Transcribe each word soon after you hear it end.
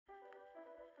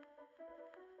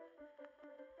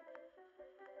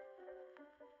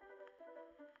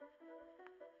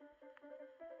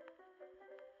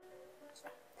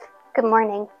Good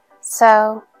morning.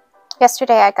 So,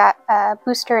 yesterday I got a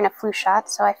booster and a flu shot,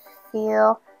 so I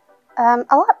feel a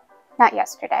lot. Not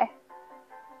yesterday.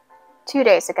 2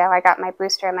 days ago I got my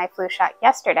booster and my flu shot.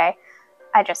 Yesterday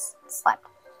I just slept.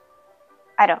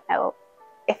 I don't know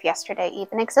if yesterday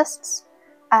even exists.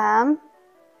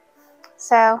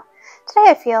 So, today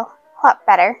I feel a lot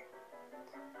better,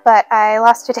 but I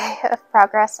lost a day of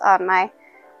progress on my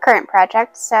current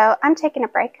project, so I'm taking a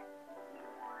break.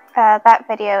 That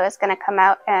video is going to come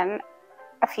out in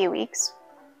a few weeks.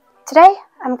 Today,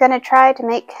 I'm going to try to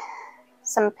make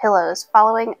some pillows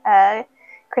following a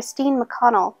Christine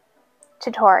McConnell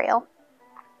tutorial.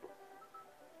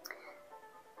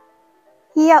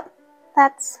 Yep,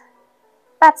 that's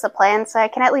the plan, so I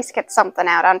can at least get something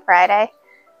out on Friday.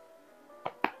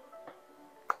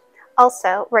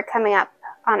 Also, we're coming up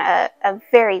on a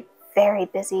very, very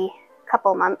busy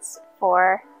couple months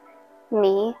for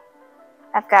me.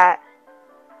 I've got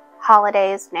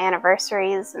holidays and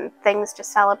anniversaries and things to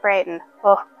celebrate, and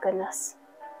oh goodness.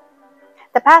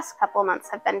 The past couple months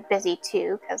have been busy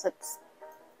too, because it's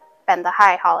been the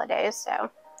high holidays,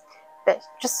 so but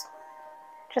just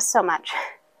so much.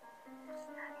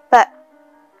 But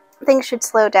things should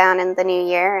slow down in the new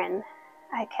year, and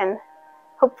I can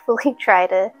hopefully try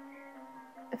to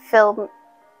film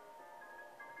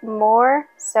more,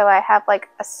 so I have like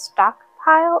a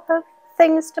stockpile of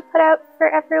things to put out for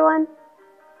everyone.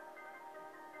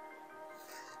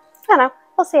 I don't know.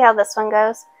 We'll see how this one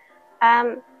goes.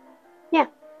 Yeah,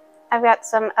 I've got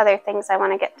some other things I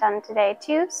want to get done today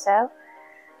too, so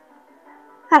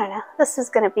I don't know. This is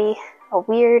going to be a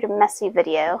weird, messy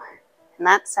video, and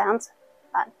that sounds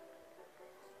fun.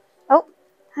 Oh,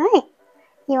 hi.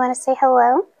 You want to say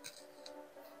hello?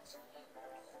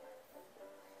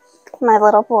 My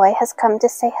little boy has come to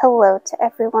say hello to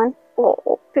everyone.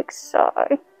 Oh, big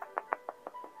sigh.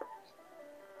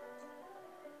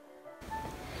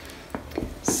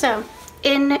 So,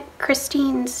 in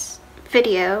Christine's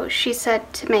video, she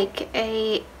said to make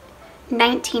a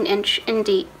 19-inch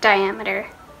in diameter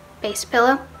base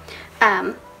pillow.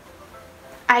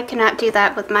 I cannot do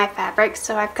that with my fabric,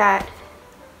 so I've got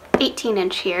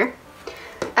 18-inch here.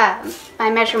 My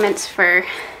measurements for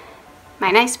my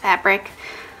nice fabric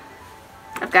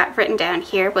I've got written down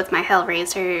here with my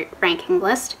Hellraiser ranking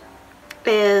list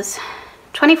is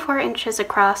 24 inches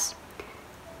across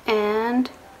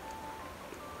and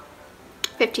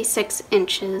 56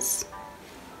 inches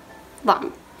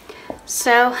long.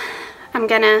 So I'm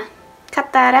gonna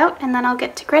cut that out and then I'll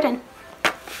get to gridding.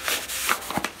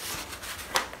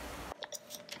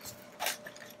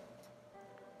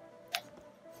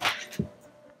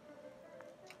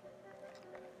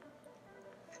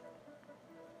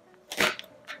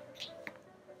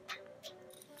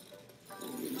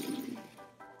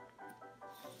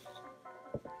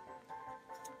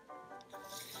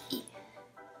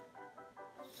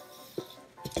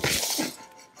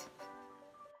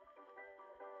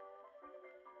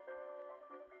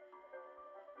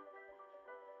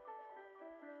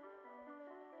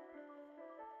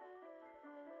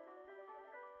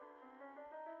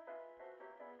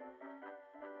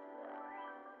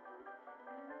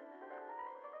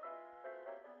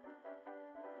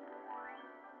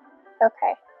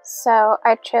 Okay, so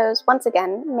I chose, once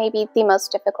again, maybe the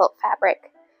most difficult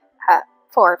fabric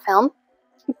for film,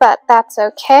 but that's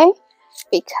okay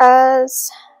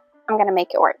because I'm going to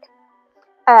make it work.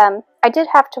 I did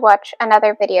have to watch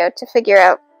another video to figure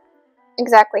out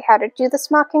exactly how to do the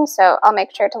smocking, so I'll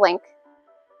make sure to link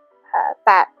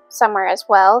that somewhere as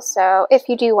well. So if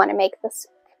you do want to make this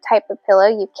type of pillow,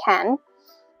 you can,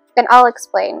 and I'll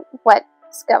explain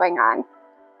what's going on.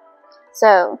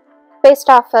 So,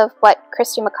 based off of what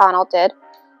Christy McConnell did,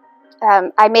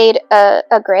 I made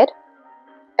a grid,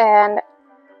 and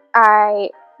I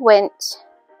went,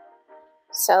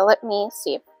 so let me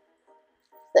see if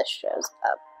this shows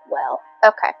up well.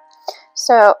 Okay,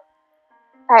 so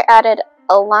I added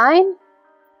a line,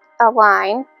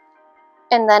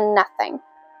 and then nothing.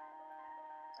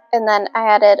 And then I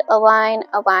added a line,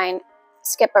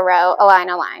 skip a row, a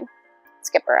line,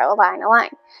 skip a row, a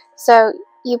line. So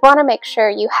you want to make sure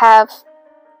you have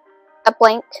a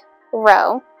blank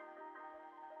row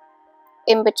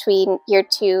in between your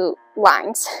two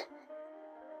lines.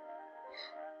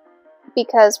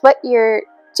 Because what you're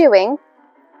doing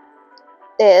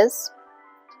is,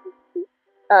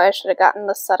 oh, I should have gotten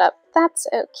this set up. That's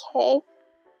okay.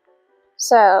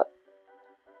 So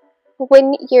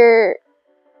when you're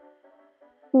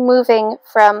moving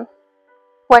from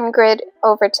one grid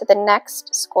over to the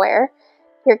next square,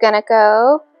 you're gonna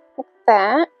go like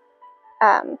that.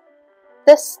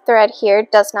 This thread here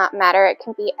does not matter. It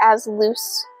can be as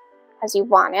loose as you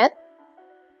want it.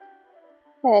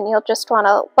 And you'll just want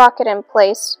to lock it in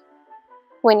place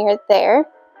when you're there.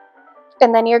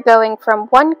 And then you're going from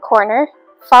one corner,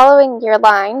 following your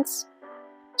lines,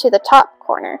 to the top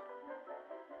corner.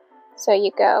 So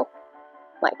you go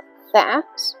like that.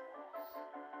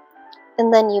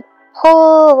 And then you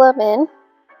pull them in.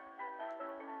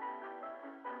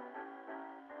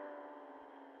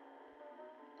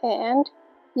 And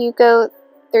you go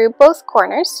through both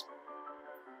corners.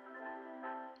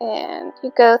 And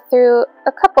you go through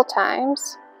a couple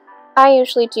times. I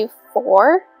usually do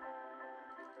 4,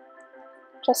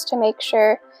 just to make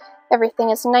sure everything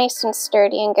is nice and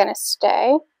sturdy and gonna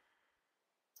stay.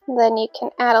 Then you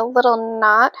can add a little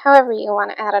knot, however you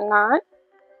want to add a knot.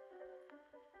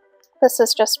 This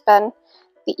has just been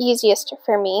the easiest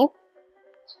for me.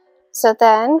 So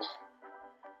then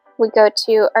we go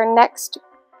to our next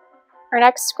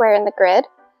square in the grid.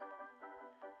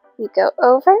 You go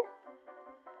over.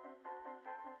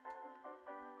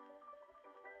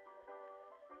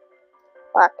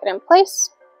 Lock it in place.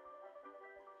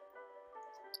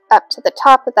 Up to the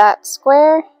top of that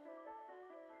square.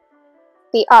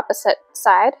 The opposite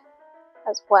side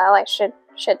as well, I should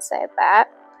say that.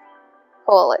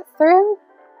 Pull it through.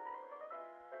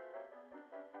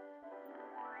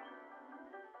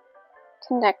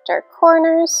 Connect our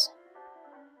corners.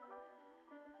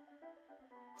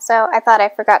 So I thought I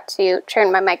forgot to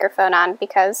turn my microphone on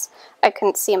because I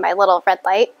couldn't see my little red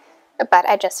light, but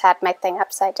I just had my thing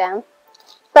upside down.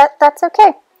 But that's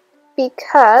okay,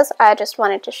 because I just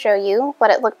wanted to show you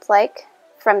what it looked like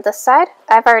from this side.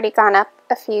 I've already gone up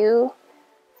a few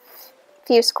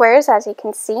squares, as you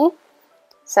can see.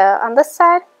 So on this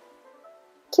side,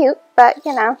 cute, but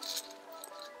you know,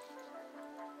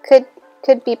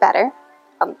 could be better.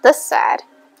 On this side,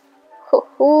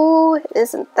 ooh,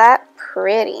 isn't that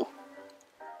pretty?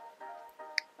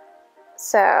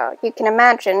 So you can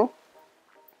imagine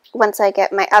once I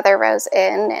get my other rows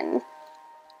in and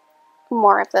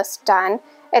more of this done,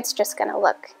 it's just gonna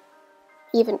look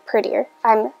even prettier.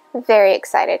 I'm very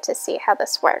excited to see how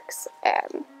this works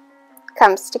and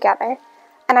comes together.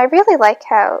 And I really like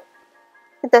how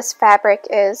this fabric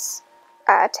is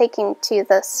taking to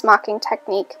the smocking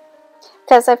technique,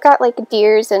 because I've got like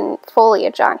deers and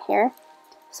foliage on here.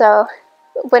 So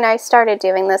when I started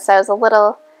doing this, I was a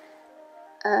little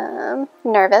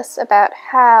nervous about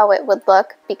how it would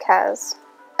look because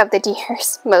of the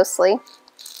deers mostly.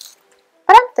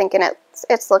 But I'm thinking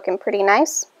it's looking pretty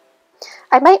nice.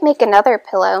 I might make another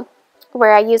pillow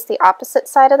where I use the opposite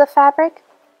side of the fabric.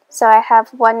 So I have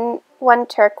one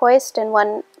turquoise and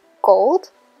one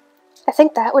gold. I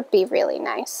think that would be really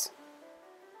nice.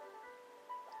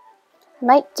 I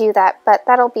might do that, but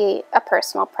that'll be a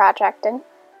personal project, and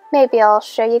maybe I'll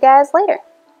show you guys later.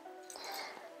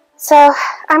 So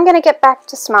I'm going to get back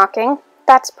to smocking.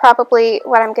 That's probably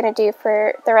what I'm going to do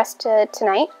for the rest of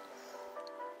tonight.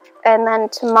 And then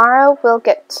tomorrow we'll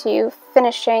get to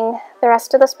finishing the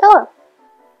rest of this pillow.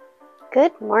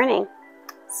 Good morning.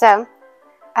 So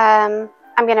I'm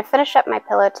going to finish up my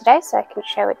pillow today so I can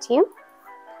show it to you.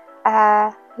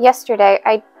 Yesterday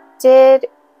I did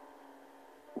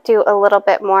do a little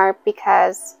bit more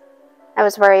because I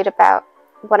was worried about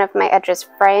one of my edges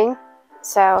fraying.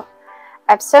 So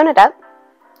I've sewn it up.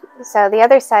 So the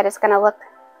other side is going to look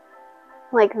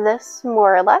like this,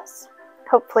 more or less.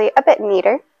 Hopefully a bit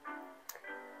neater.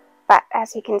 But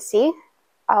as you can see,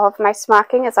 all of my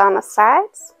smocking is on the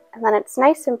sides, and then it's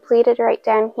nice and pleated right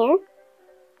down here.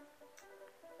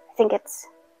 I think it's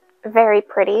very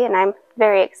pretty, and I'm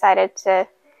very excited to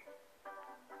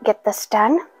get this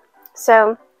done.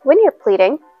 So when you're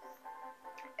pleating,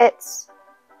 it's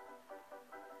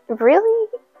really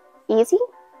easy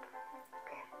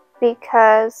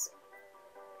because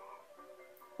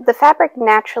the fabric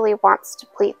naturally wants to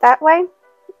pleat that way,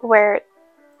 where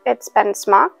it's been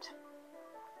smocked.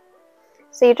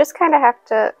 So you just kind of have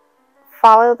to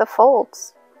follow the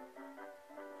folds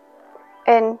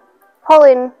and pull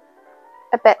in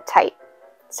a bit tight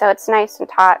so it's nice and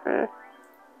taut and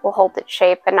will hold its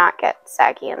shape and not get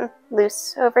saggy and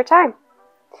loose over time.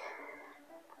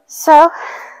 So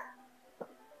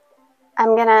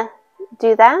I'm gonna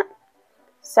do that,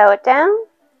 sew it down,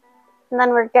 and then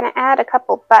we're gonna add a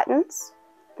couple buttons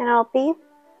and it'll be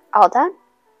all done.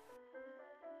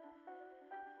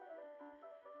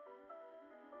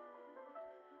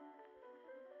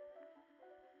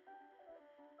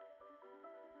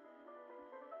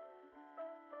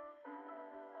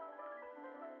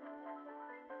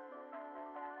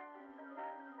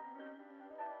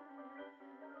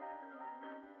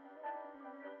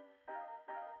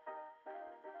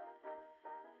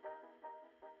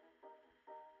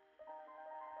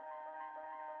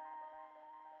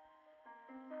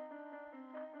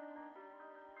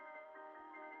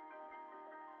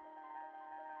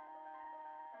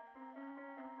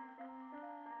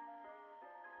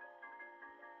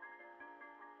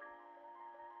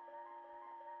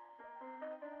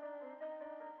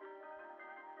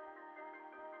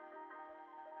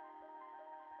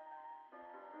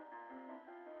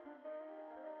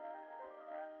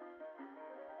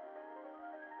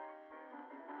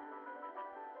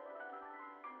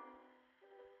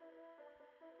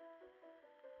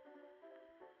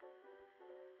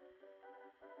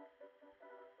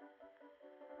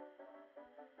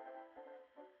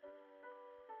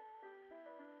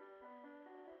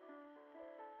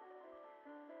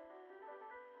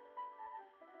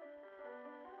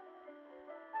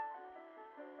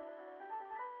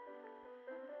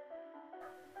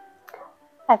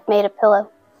 I've made a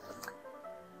pillow.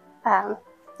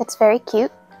 It's very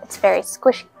cute, it's very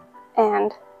squishy,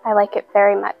 and I like it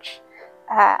very much.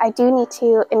 I do need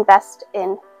to invest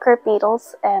in curved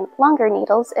needles and longer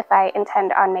needles if I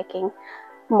intend on making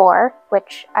more,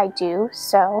 which I do,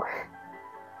 so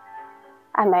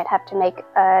I might have to make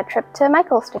a trip to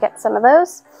Michael's to get some of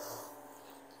those.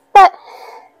 But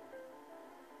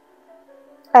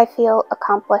I feel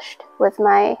accomplished with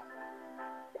my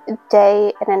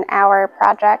day in an hour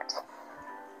project.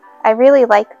 I really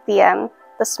like the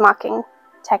smocking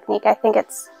technique. I think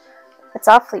it's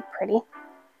awfully pretty.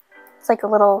 It's like a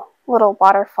little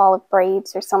waterfall of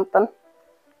braids or something.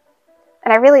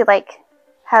 And I really like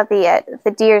how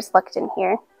the deers looked in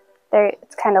here.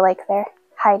 It's kind of like they're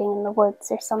hiding in the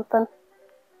woods or something.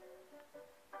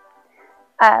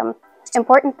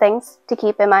 Important things to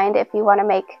keep in mind if you want to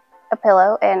make a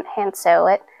pillow and hand sew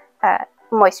it.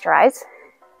 Moisturize.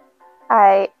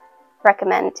 I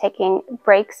recommend taking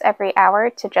breaks every hour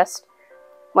to just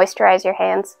moisturize your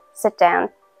hands, sit down,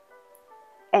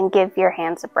 and give your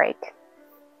hands a break.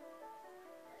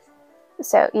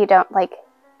 So you don't like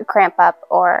cramp up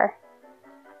or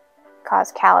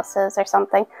cause calluses or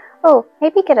something. Oh,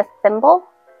 maybe get a thimble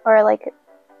or like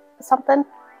something.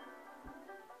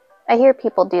 I hear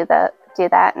people do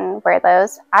that and wear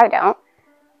those. I don't,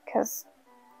 because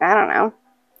I don't know.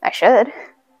 I should.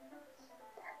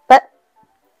 But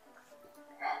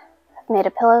I've made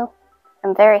a pillow.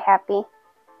 I'm very happy.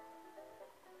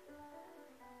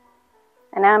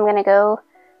 And now I'm gonna go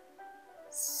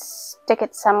stick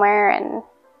it somewhere and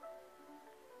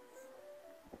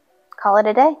call it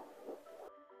a day.